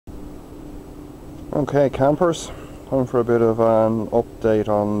Okay, campers, time for a bit of an update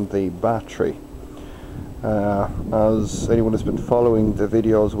on the battery. As anyone who's been following the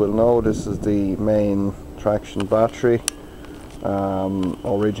videos will know, this is the main traction battery,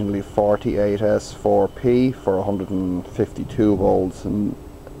 originally 48S4P for 152 volts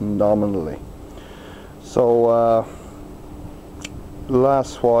nominally. So the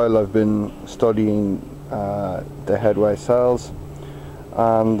last while I've been studying the headway cells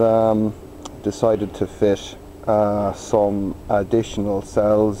and decided to fit some additional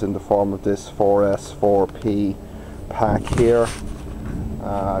cells in the form of this 4S4P pack here.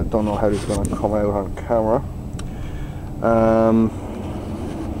 I don't know how this is going to come out on camera.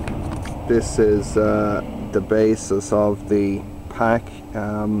 This is the basis of the pack.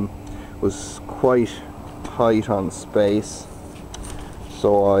 Was quite tight on space,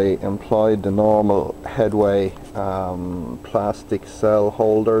 so I employed the normal headway plastic cell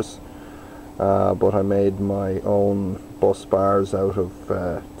holders, but I made my own bus bars out of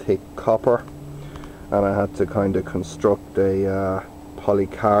thick copper, and I had to kind of construct a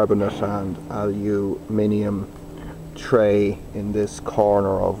polycarbonate and aluminium tray in this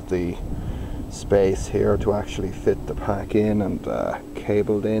corner of the space here to actually fit the pack in, and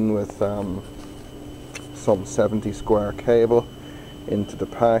cabled in with some 70 square cable into the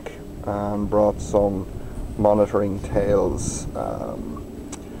pack, and brought some monitoring tails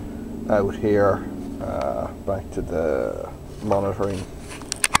out here back to the monitoring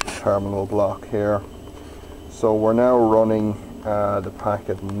terminal block here. So we're now running the pack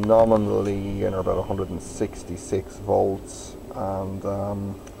at nominally in about 166 volts, and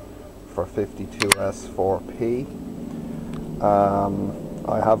for 52S4P.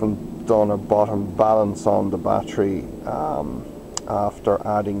 I haven't done a bottom balance on the battery after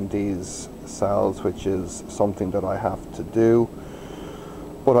adding these cells, which is something that I have to do,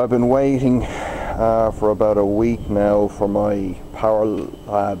 but I've been waiting for about a week now for my Power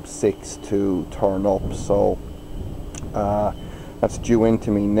Lab 6 to turn up, so that's due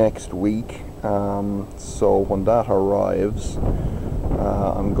into me next week. So when that arrives,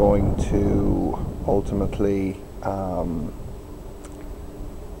 I'm going to ultimately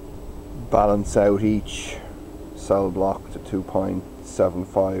balance out each cell block to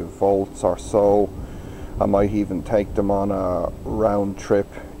 2.75 volts or so. I might even take them on a round trip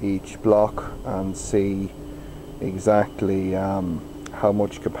each block and see exactly how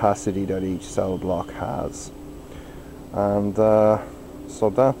much capacity that each cell block has. And so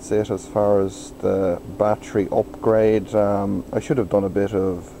that's it as far as the battery upgrade. I should have done a bit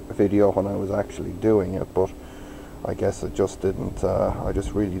of video when I was actually doing it, but I guess it just didn't, I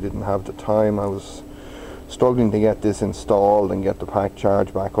just really didn't have the time. I was struggling to get this installed and get the pack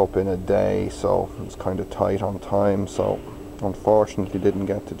charge back up in a day, so it's kind of tight on time, so unfortunately didn't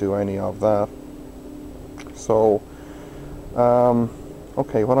get to do any of that. So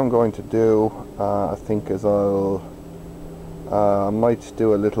okay, what I'm going to do I think is I might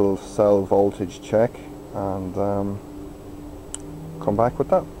do a little cell voltage check and come back with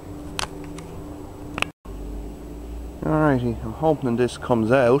that. Alrighty, I'm hoping this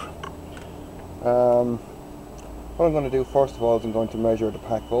comes out. What I'm going to do first of all is I'm going to measure the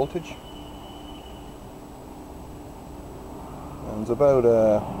pack voltage. And it's about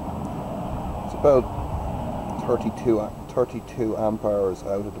 32 amp hours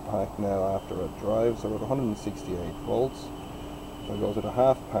out of the pack now after it drives, so at 168 volts. So I go to the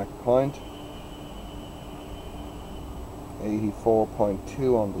half pack point,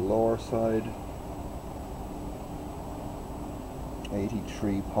 84.2 on the lower side,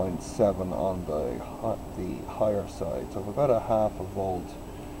 83.7 on the higher side, so about a half a volt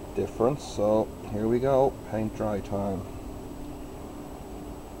difference. So here we go, paint dry time.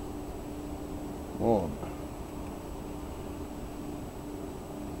 1,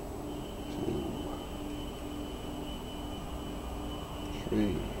 2,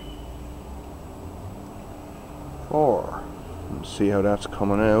 3, 4. Let's see how that's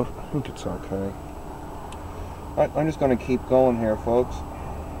coming out. I think it's okay. Right, I'm just going to keep going here, folks.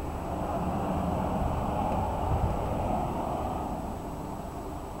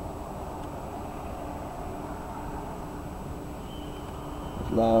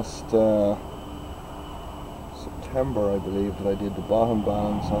 Last September, I believe, that I did the bottom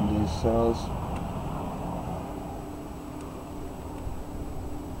balance on these cells.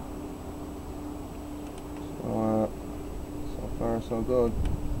 So far so good.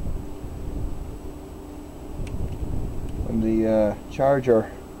 And the charger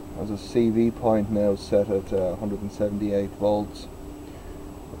has a CV point now set at 178 volts,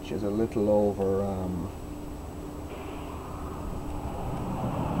 which is a little over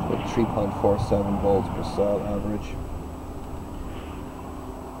with 3.47 volts per cell average.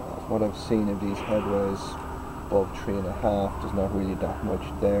 What I've seen of these headways above 3.5, there's not really that much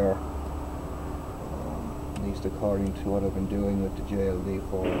there, at least according to what I've been doing with the JLD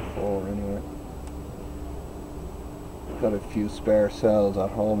 404 anyway. Got a few spare cells at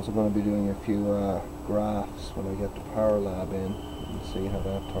home, so I'm going to be doing a few graphs when I get the Power Lab in and see how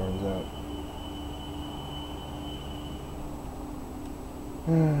that turns out.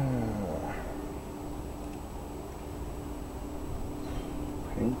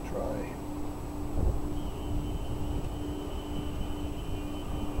 Paint dry.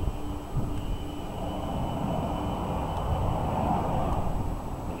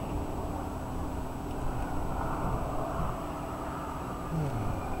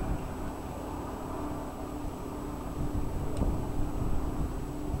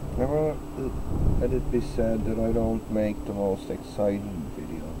 Never let it be said that I don't make the most exciting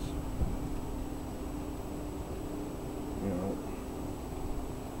videos. You know,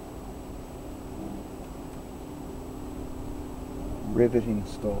 riveting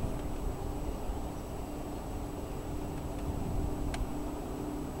stuff.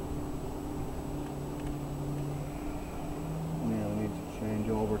 Now I need to change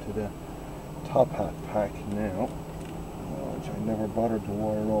over to the top hat pack now, which I never bothered to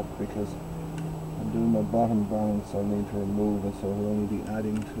wire up because I'm doing my bottom balance. I need to remove it, so I'll only be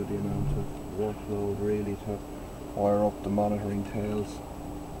adding to the amount of workload really to wire up the monitoring tails.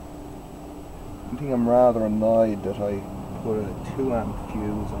 I think I'm rather annoyed that I put a 2 amp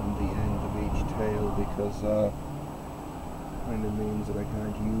fuse on the end of each tail, because kind of means that I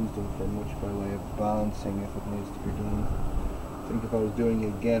can't use them for much by way of balancing if it needs to be done. I think if I was doing it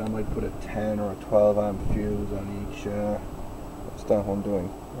again, I might put a 10 or a 12 amp fuse on each, what's that one doing?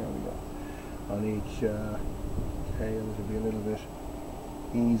 There we go. On each tail, it'll be a little bit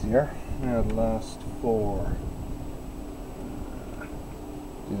easier. Now the last 4.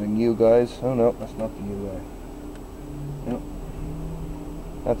 These are new guys. Oh no, that's not the new guy. No,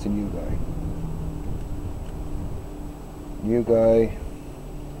 that's a new guy. New guy.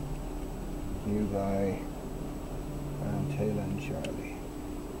 New guy. And tail end Charlie.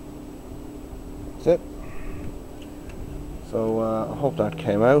 That's it. So I hope that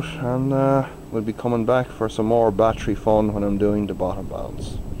came out, and we'll be coming back for some more battery fun when I'm doing the bottom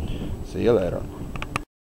balance. See you later.